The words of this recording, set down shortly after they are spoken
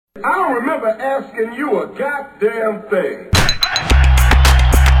I don't remember asking you a goddamn thing.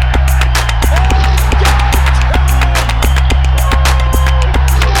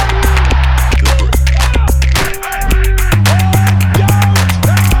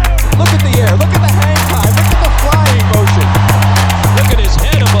 Look at the air. Look at the hang time. Look at the flying motion. Look at his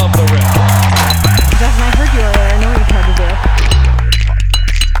head above the rim. Justin, I heard you earlier. I know what you tried to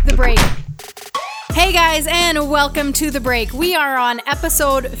do. The break. Hey guys, and welcome to The Break. We are on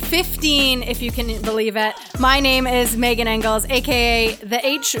episode 15, if you can believe it. My name is Megan Engels, aka the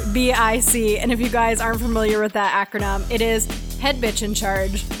HBIC, and if you guys aren't familiar with that acronym, it is Head Bitch in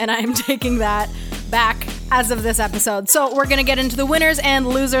Charge, and I am taking that back as of this episode. So we're going to get into the winners and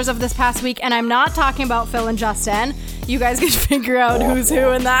losers of this past week, and I'm not talking about Phil and Justin. You guys can figure out who's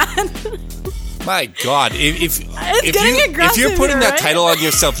who in that. My God, if you're putting that title on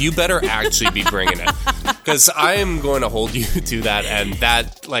yourself, you better actually be bringing it, because I am going to hold you to that. And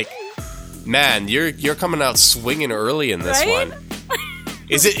that, like, man, you're coming out swinging early in this one.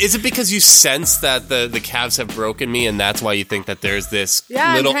 Is it because you sense that the Cavs have broken me, and that's why you think that there's this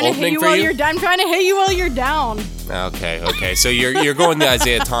little opening for you? I'm trying to hit you while you're down. Okay. So you're going the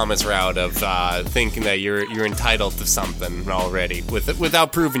Isaiah Thomas route of thinking that you're entitled to something already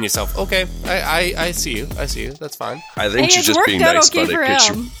without proving yourself. Okay, I see you. That's fine. I think she's just being nice about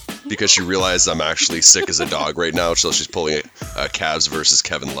it because she realized I'm actually sick as a dog right now, so she's pulling Cavs versus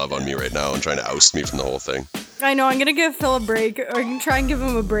Kevin Love on me right now and trying to oust me from the whole thing. I know, I'm going to give Phil a break, or I can try and give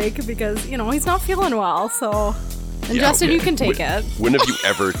him a break because, he's not feeling well, so... And yeah, Justin, you can take it. When have you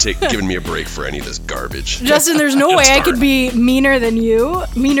ever given me a break for any of this garbage? Justin, there's no way I could be meaner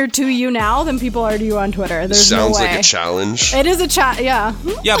to you now than people are to you on Twitter. There's Sounds no way. Like a challenge. It is a yeah.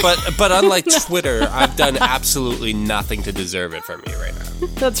 Yeah, but unlike Twitter, I've done absolutely nothing to deserve it from you right now.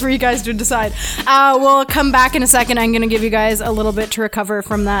 That's for you guys to decide. We'll come back in a second. I'm going to give you guys a little bit to recover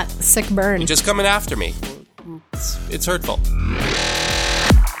from that sick burn. You're just coming after me. It's hurtful.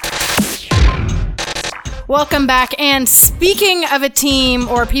 Welcome back, and speaking of a team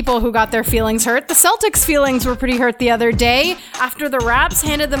or people who got their feelings hurt, the Celtics' feelings were pretty hurt the other day after the Raps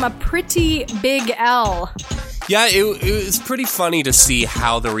handed them a pretty big L. Yeah, it was pretty funny to see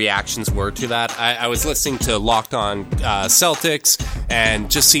how the reactions were to that. I was listening to Locked On Celtics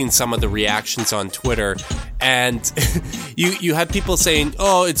and just seeing some of the reactions on Twitter, and you had people saying,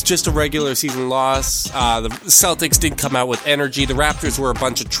 oh, it's just a regular season loss. The Celtics didn't come out with energy. The Raptors were a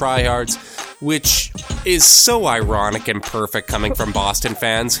bunch of tryhards, which is so ironic and perfect coming from Boston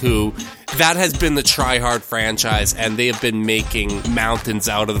fans who that has been the try-hard franchise, and they have been making mountains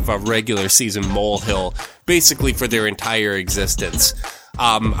out of a regular season molehill basically for their entire existence.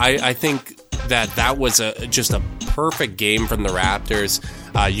 I think that was just a perfect game from the Raptors.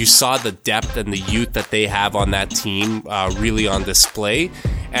 You saw the depth and the youth that they have on that team really on display,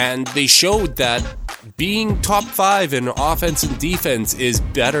 and they showed that being top 5 in offense and defense is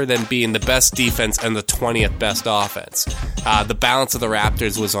better than being the best defense and the 20th best offense. The balance of the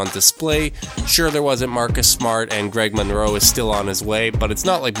Raptors was on display. Sure, there wasn't Marcus Smart, and Greg Monroe is still on his way, but it's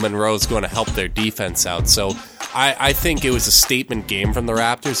not like Monroe's going to help their defense out. So I think it was a statement game from the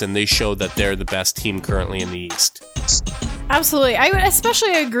Raptors, and they showed that they're the best team currently in the East. Absolutely. I would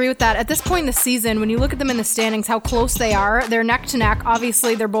especially agree with that. At this point in the season, when you look at them in the standings, how close they are, they're neck to neck.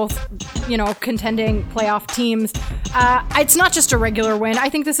 Obviously, they're both, contending playoff teams. It's not just a regular win. I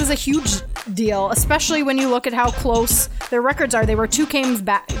think this is a huge deal, especially when you look at how close their records are. They were 2 games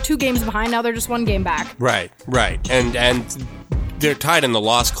behind. Now they're just 1 game back. Right. And they're tied in the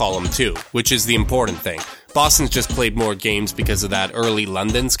loss column too, which is the important thing. Boston's just played more games because of that early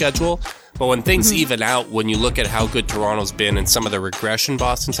London schedule. But when things even out, when you look at how good Toronto's been and some of the regression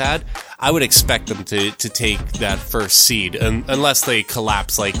Boston's had, I would expect them to take that first seed, unless they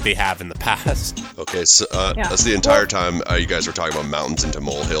collapse like they have in the past. Okay, so that's the entire time you guys were talking about mountains into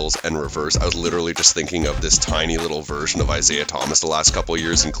molehills and reverse. I was literally just thinking of this tiny little version of Isaiah Thomas the last couple of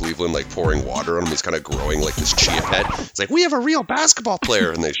years in Cleveland, like pouring water on him. He's kind of growing like this chia pet. It's like, we have a real basketball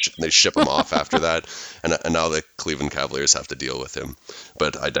player, and they ship him off after that. And now the Cleveland Cavaliers have to deal with him.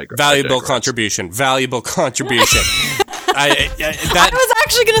 But I digress. Valuable contribution. I was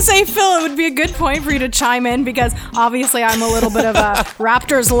actually going to say, Phil, it would be a good point for you to chime in because obviously I'm a little bit of a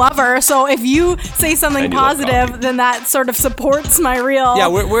Raptors lover. So if you say something positive, then that sort of supports my real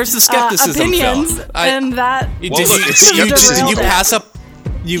where's the skepticism, opinions. Phil? And that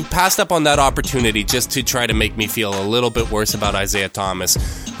You passed up on that opportunity just to try to make me feel a little bit worse about Isaiah Thomas,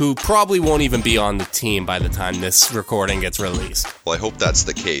 who probably won't even be on the team by the time this recording gets released. Well, I hope that's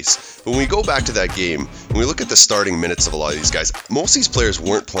the case. But when we go back to that game, when we look at the starting minutes of a lot of these guys, most of these players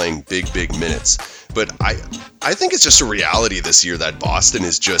weren't playing big minutes. But I think it's just a reality this year that Boston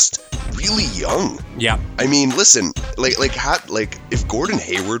is just really young. Yeah. I mean, listen, like if Gordon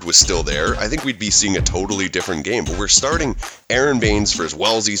Hayward was still there, I think we'd be seeing a totally different game. But we're starting Aaron Baines for as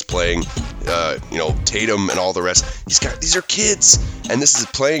well as he's playing, Tatum and all the rest. These are kids, and this is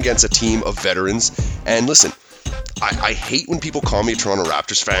playing against a team of veterans. And listen, I hate when people call me a Toronto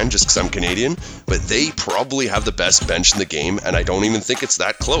Raptors fan just because I'm Canadian, but they probably have the best bench in the game, and I don't even think it's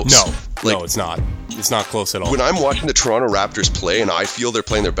that close. No, it's not. It's not close at all. When I'm watching the Toronto Raptors play and I feel they're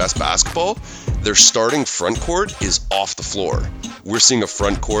playing their best basketball, their starting front court is off the floor. We're seeing a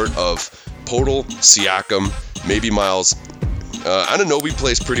front court of Podol, Siakam, maybe Miles. Anunoby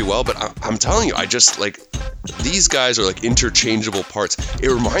plays pretty well, but I'm telling you, I just these guys are like interchangeable parts. It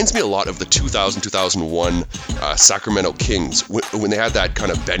reminds me a lot of the 2000-2001 Sacramento Kings when they had that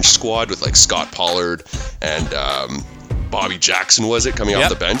kind of bench squad with like Scott Pollard and Bobby Jackson, was it, coming off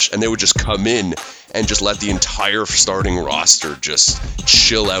the bench, and they would just come in and just let the entire starting roster just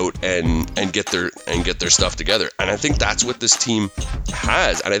chill out and get their stuff together. And I think that's what this team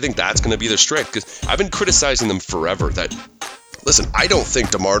has, and I think that's going to be their strength, because I've been criticizing them forever that, listen, I don't think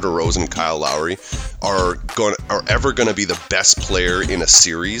DeMar DeRozan and Kyle Lowry are ever going to be the best player in a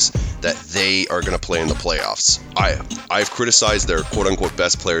series that they are going to play in the playoffs. I've criticized their quote-unquote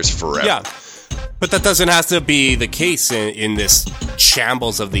best players forever. Yeah, but that doesn't have to be the case in this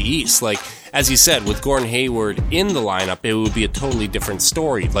shambles of the East. Like, as you said, with Gordon Hayward in the lineup, it would be a totally different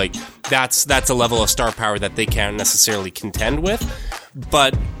story. Like, that's a level of star power that they can't necessarily contend with.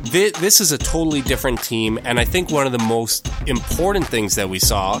 But this is a totally different team, and I think one of the most important things that we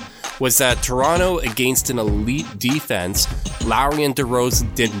saw was that Toronto, against an elite defense, Lowry and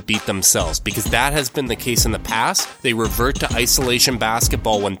DeRozan didn't beat themselves, because that has been the case in the past. They revert to isolation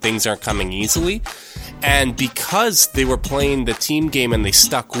basketball when things aren't coming easily, and because they were playing the team game and they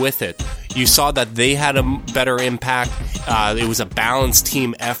stuck with it, you saw that they had a better impact. It was a balanced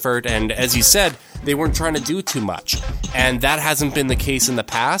team effort, and as you said, they weren't trying to do too much. And that hasn't been the case in the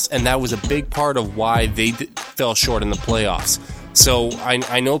past, and that was a big part of why they fell short in the playoffs. So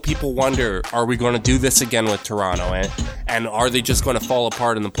I know people wonder, are we going to do this again with Toronto? And are they just going to fall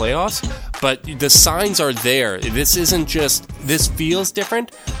apart in the playoffs? But the signs are there. This isn't just, this feels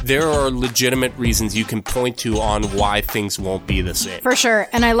different. There are legitimate reasons you can point to on why things won't be the same. For sure.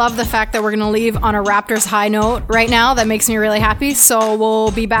 And I love the fact that we're going to leave on a Raptors high note right now. That makes me really happy. So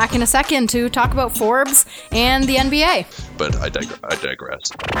we'll be back in a second to talk about Forbes and the NBA. But I digress.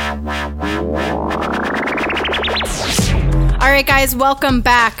 All right, guys, welcome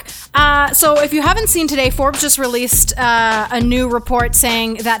back. So if you haven't seen today, Forbes just released a new report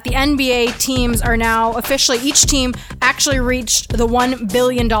saying that the NBA teams are now officially, each team actually reached the $1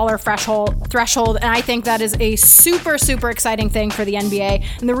 billion threshold, and I think that is a super, super exciting thing for the NBA.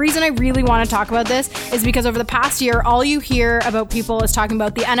 And the reason I really want to talk about this is because over the past year, all you hear about people is talking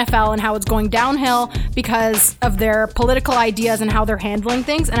about the NFL and how it's going downhill because of their political ideas and how they're handling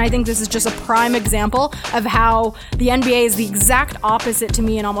things. And I think this is just a prime example of how the NBA is the exact opposite to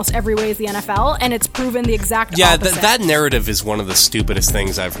me in almost every way as the NFL, and it's proven the exact opposite. Yeah, that narrative is one of the stupidest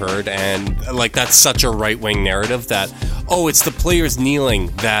things I've heard, and that's such a right-wing narrative that, it's the players kneeling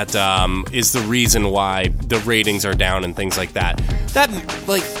that is the reason why the ratings are down and things like that.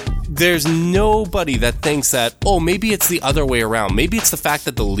 There's nobody that thinks that, maybe it's the other way around. Maybe it's the fact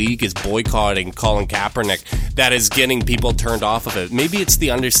that the league is boycotting Colin Kaepernick that is getting people turned off of it. Maybe it's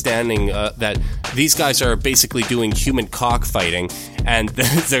the understanding that these guys are basically doing human cockfighting and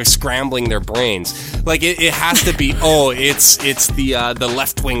they're scrambling their brains. It has to be, it's the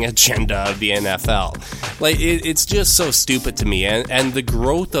left-wing agenda of the NFL. It's just so stupid to me. And the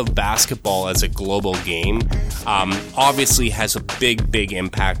growth of basketball as a global game obviously has a big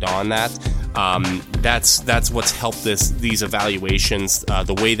impact on that. That's what's helped these evaluations,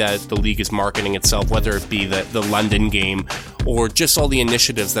 the way that the league is marketing itself, whether it be the London game or just all the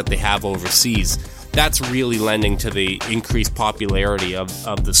initiatives that they have overseas. That's really lending to the increased popularity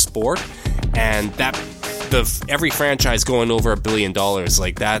of the sport, and that every franchise going over $1 billion,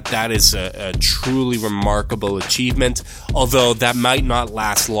 that is a truly remarkable achievement, although that might not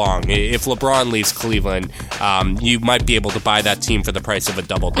last long. If LeBron leaves Cleveland, you might be able to buy that team for the price of a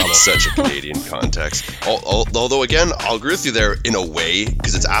double-double. Such a Canadian context. Although, again, I'll agree with you there in a way,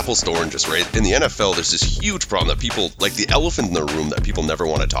 because it's apples to oranges, right? In the NFL, there's this huge problem that people, the elephant in the room that people never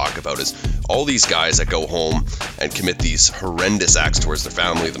want to talk about is all these guys that go home and commit these horrendous acts towards their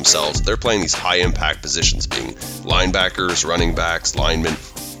family themselves. They're playing these high-impact positions, being linebackers, running backs, linemen.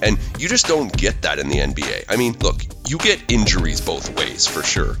 And you just don't get that in the NBA. I mean, look, you get injuries both ways for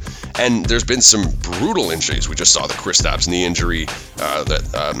sure. And there's been some brutal injuries. We just saw the Kristaps knee injury.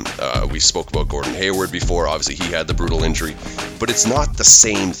 We spoke about Gordon Hayward before. Obviously, he had the brutal injury. But it's not the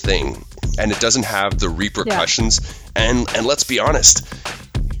same thing. And it doesn't have the repercussions. Yeah. And let's be honest,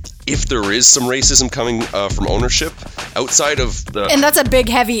 if there is some racism coming from ownership, outside of the... And that's a big,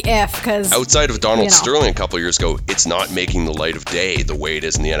 heavy if, because... Outside of Donald Sterling a couple of years ago, it's not making the light of day the way it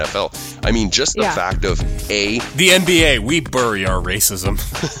is in the NFL. I mean, just the fact of, The NBA, we bury our racism.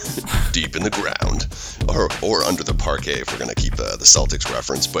 Deep in the ground. Or under the parquet, if we're going to keep the Celtics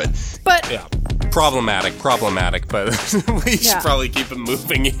reference, but... Yeah, problematic, but we should probably keep it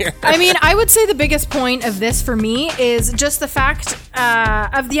moving here. I mean, I would say the biggest point of this for me is just the fact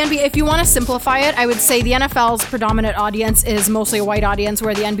of the NBA. If you want to simplify it, I would say the NFL's predominant audience is mostly a white audience,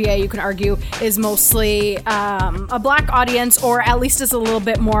 where the NBA, you can argue, is mostly a black audience, or at least is a little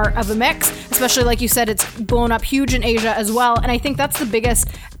bit more of a mix. Especially, like you said, it's blown up huge in Asia as well. And I think that's the biggest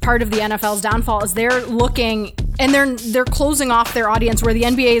part of the NFL's downfall, is they're looking and they're closing off their audience, where the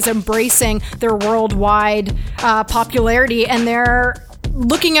NBA is embracing their worldwide popularity, and they're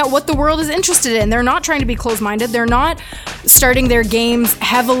looking at what the world is interested in. They're not trying to be closed-minded. They're not starting their games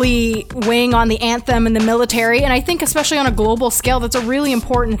heavily weighing on the anthem and the military. And I think especially on a global scale, that's a really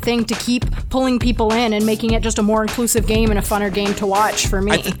important thing to keep pulling people in and making it just a more inclusive game and a funner game to watch for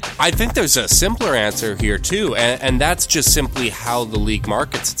me. I think there's a simpler answer here too, and that's just simply how the league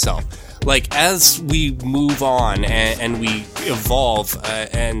markets itself. Like, as we move on and we evolve,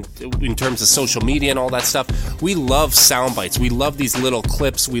 and in terms of social media and all that stuff, we love sound bites. We love these little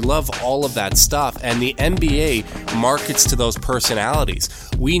clips. We love all of that stuff. And the NBA markets to those personalities.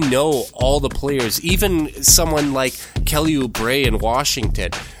 We know all the players, even someone like Kelly Oubre in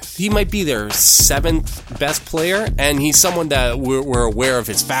Washington. He might be their 7th best player, and he's someone that we're aware of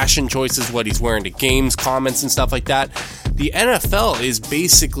his fashion choices, what he's wearing to games, comments, and stuff like that. The NFL is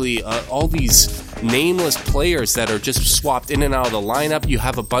basically all these nameless players that are just swapped in and out of the lineup. You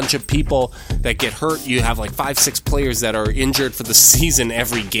have a bunch of people that get hurt. You have like 5-6 players that are injured for the season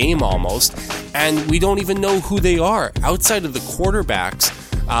every game almost, and we don't even know who they are outside of the quarterbacks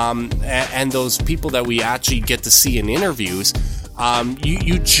and those people that we actually get to see in interviews.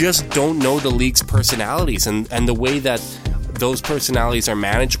 You just don't know the league's personalities and the way that those personalities are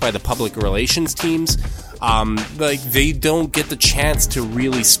managed by the public relations teams. Like, they don't get the chance to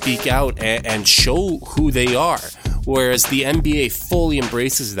really speak out and show who they are, whereas the NBA fully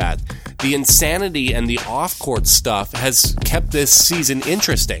embraces that. The insanity and the off-court stuff has kept this season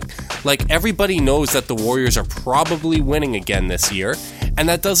interesting. Like, everybody knows that the Warriors are probably winning again this year, and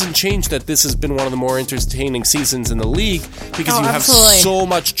that doesn't change that this has been one of the more entertaining seasons in the league, because you have so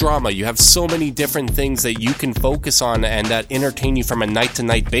much drama. You have so many different things that you can focus on and that entertain you from a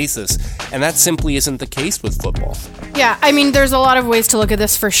night-to-night basis, and that simply isn't the case with football. Yeah, I mean, there's a lot of ways to look at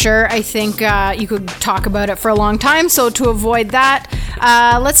this for sure. I think you could talk about it for a long time, so to avoid that,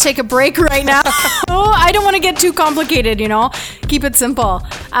 let's take a break right now. I don't want to get too complicated, Keep it simple.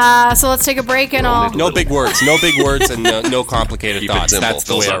 So let's take a break, and No big words, and no complicated thoughts. That's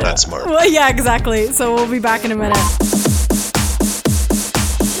the way not that smart. Well, yeah, exactly. So we'll be back in a minute.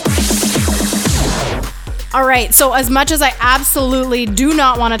 All right, so as much as I absolutely do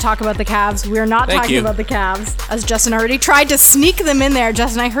not want to talk about the Cavs, we're not talking about the Cavs, as Justin already tried to sneak them in there.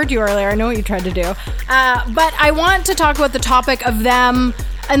 Justin, I heard you earlier. I know what you tried to do. But I want to talk about the topic of them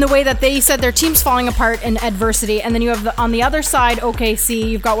and the way that they said their team's falling apart in adversity. And then you have, on the other side, OKC,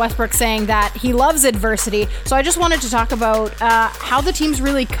 you've got Westbrook saying that he loves adversity. So I just wanted to talk about how the teams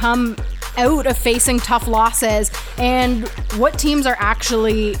really come out of facing tough losses and what teams are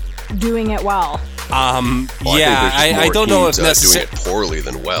actually doing it well. I don't know if necessarily doing it poorly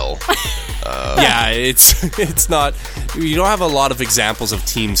than well. Yeah, it's not. You don't have a lot of examples of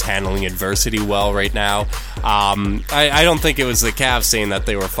teams handling adversity well right now. I don't think it was the Cavs saying that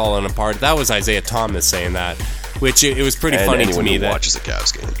they were falling apart. That was Isaiah Thomas saying that, which it was pretty funny to me. That watches the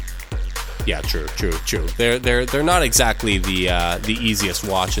Cavs game. Yeah, true. They're not exactly the easiest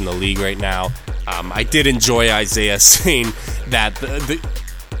watch in the league right now. I did enjoy Isaiah saying that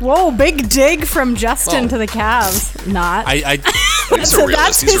Whoa, big dig from Justin to the Cavs. Not. So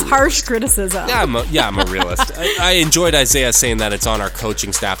that's his harsh criticism. Yeah, I'm a realist. I enjoyed Isaiah saying that it's on our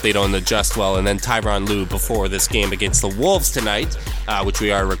coaching staff. They don't adjust well. And then Tyronn Lue, before this game against the Wolves tonight, which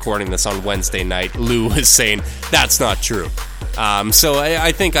we are recording this on Wednesday night, Lue was saying that's not true. So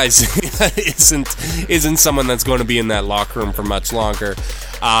I think Isaiah isn't someone that's going to be in that locker room for much longer.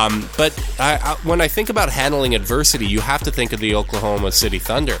 But when I think about handling adversity, you have to think of the Oklahoma City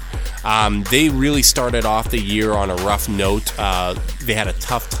Thunder. They really started off the year on a rough note. They had a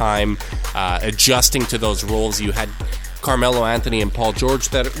tough time adjusting to those roles. You had Carmelo Anthony and Paul George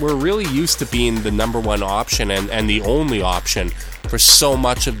that were really used to being the number one option and the only option for so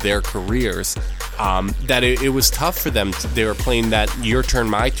much of their careers, that it was tough for them. They were playing that your turn,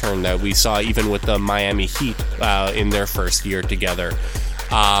 my turn that we saw even with the Miami Heat in their first year together.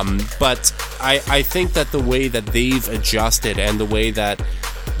 But I think that the way that they've adjusted and the way that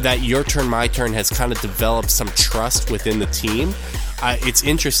your turn, my turn has kind of developed some trust within the team, it's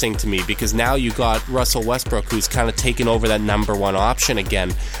interesting to me because now you got Russell Westbrook, who's kind of taken over that number one option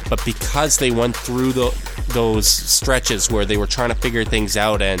again. But because they went through those stretches where they were trying to figure things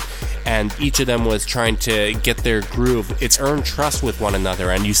out and each of them was trying to get their groove, it's earned trust with one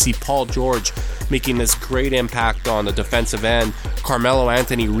another. And you see Paul George making this great impact on the defensive end, Carmelo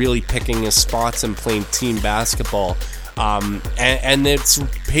Anthony really picking his spots and playing team basketball. And it's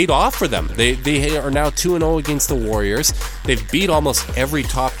paid off for them. They are now 2-0 against the Warriors. They've beat almost every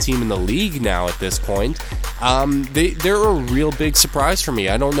top team in the league now at this point. They're a real big surprise for me.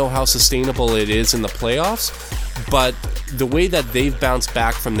 I don't know how sustainable it is in the playoffs, but the way that they've bounced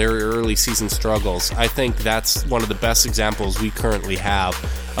back from their early season struggles, I think that's one of the best examples we currently have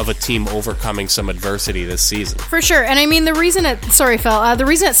of a team overcoming some adversity this season. For sure. And I mean, the reason it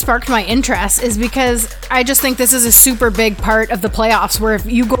sparked my interest is because I just think this is a super big part of the playoffs, where if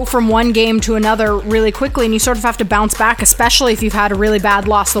you go from one game to another really quickly and you sort of have to bounce back, especially if you've had a really bad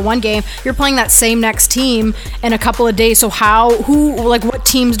loss the one game, you're playing that same next team in a couple of days. So what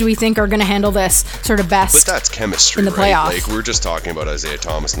teams do we think are going to handle this sort of best? But that's chemistry, in the right? playoffs. Like, we're just talking about Isaiah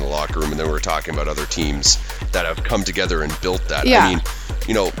Thomas in the locker room, and then we're talking about other teams that have come together and built that. Yeah. I mean,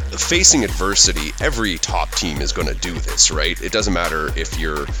 facing adversity, every top team is going to do this, right? It doesn't matter if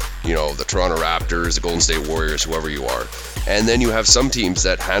you're, the Toronto Raptors, the Golden State Warriors, whoever you are. And then you have some teams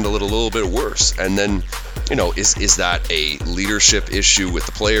that handle it a little bit worse. And then, is that a leadership issue with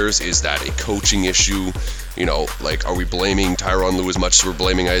the players? Is that a coaching issue? Are we blaming Tyronn Lue as much as we're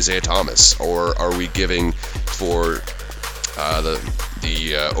blaming Isaiah Thomas? Or are we giving for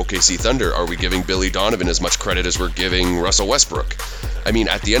the OKC Thunder, are we giving Billy Donovan as much credit as we're giving Russell Westbrook? I mean,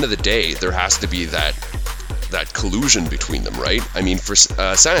 at the end of the day, there has to be that collusion between them, right? I mean, for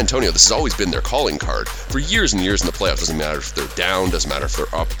San Antonio, this has always been their calling card. For years and years in the playoffs, doesn't matter if they're down, doesn't matter if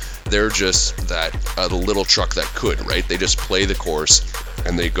they're up. They're just the little truck that could, right? They just play the course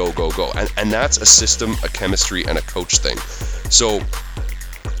and they go. And that's a system, a chemistry, and a coach thing. So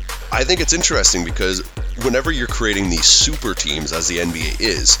I think it's interesting because whenever you're creating these super teams, as the NBA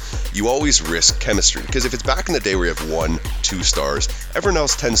is, you always risk chemistry. Because if it's back in the day where you have 1-2 stars, everyone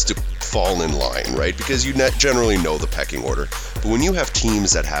else tends to fall in line, right? Because you generally know the pecking order. But when you have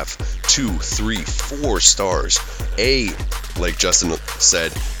teams that have 2, 3, 4 stars, like Justin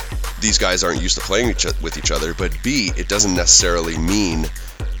said, these guys aren't used to playing with each other, but B, it doesn't necessarily mean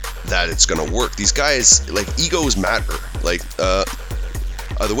that it's going to work. These guys, egos matter.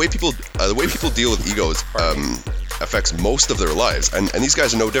 The way people deal with egos affects most of their lives, and these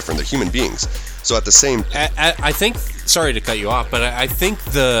guys are no different. They're human beings. So at the same, I think, sorry to cut you off, but I think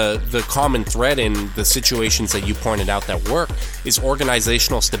the common thread in the situations that you pointed out that work is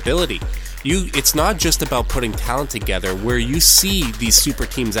organizational stability. It's not just about putting talent together. Where you see these super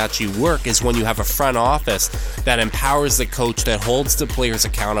teams actually work is when you have a front office that empowers the coach, that holds the players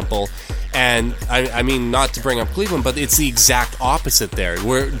accountable. And I mean, not to bring up Cleveland, but it's the exact opposite there,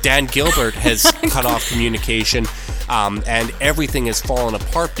 where Dan Gilbert has cut off communication, and everything has fallen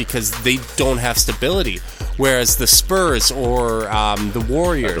apart because they don't have stability. Whereas the Spurs or the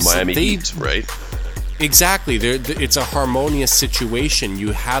Warriors, the Miami Heat, right? Exactly. It's a harmonious situation.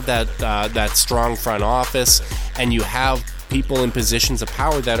 You have that strong front office, and you have people in positions of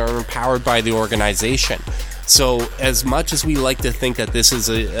power that are empowered by the organization. So as much as we like to think that this is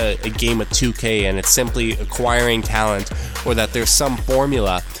a game of 2K and it's simply acquiring talent, or that there's some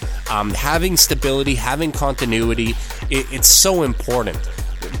formula, having stability, having continuity, it's so important.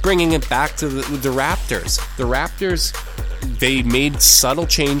 Bringing it back to the Raptors. The Raptors, they made subtle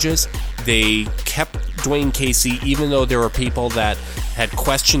changes. They kept Dwayne Casey, even though there were people that had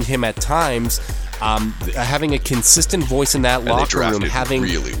questioned him at times. Having a consistent voice in that locker room,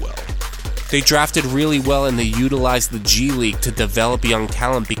 really well. They drafted really well, and they utilized the G League to develop young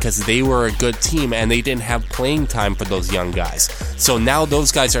talent because they were a good team and they didn't have playing time for those young guys. So now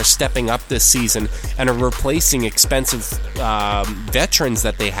those guys are stepping up this season and are replacing expensive veterans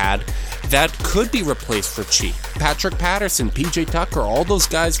that they had that could be replaced for cheap. Patrick Patterson, PJ Tucker, all those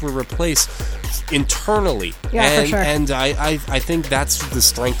guys were replaced internally. Yeah, for sure. And I think that's the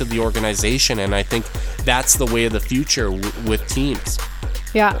strength of the organization, and I think that's the way of the future with teams.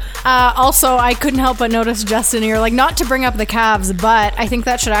 Yeah. Also, I couldn't help but notice, Justin, you're like, not to bring up the Cavs, but I think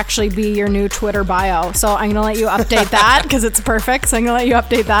that should actually be your new Twitter bio. So I'm going to let you update that because it's perfect. So I'm going to let you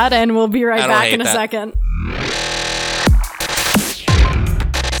update that, and we'll be right back in a second.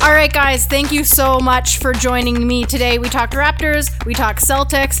 All right, guys, thank you so much for joining me today. We talked Raptors, we talked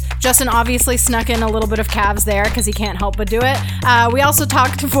Celtics. Justin obviously snuck in a little bit of Cavs there because he can't help but do it. We also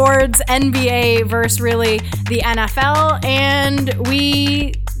talked Ford's NBA versus really the NFL, and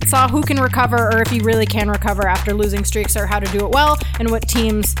we saw who can recover, or if you really can recover after losing streaks, or how to do it well, and what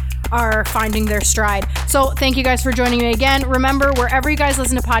teams are finding their stride. So thank you guys for joining me again. Remember, wherever you guys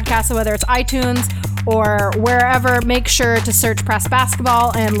listen to podcasts, whether it's iTunes or wherever, make sure to search Press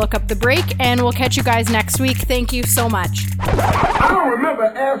Basketball and look up The Break, and we'll catch you guys next week. Thank you so much. I don't remember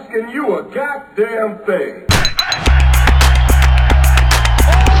asking you a goddamn thing.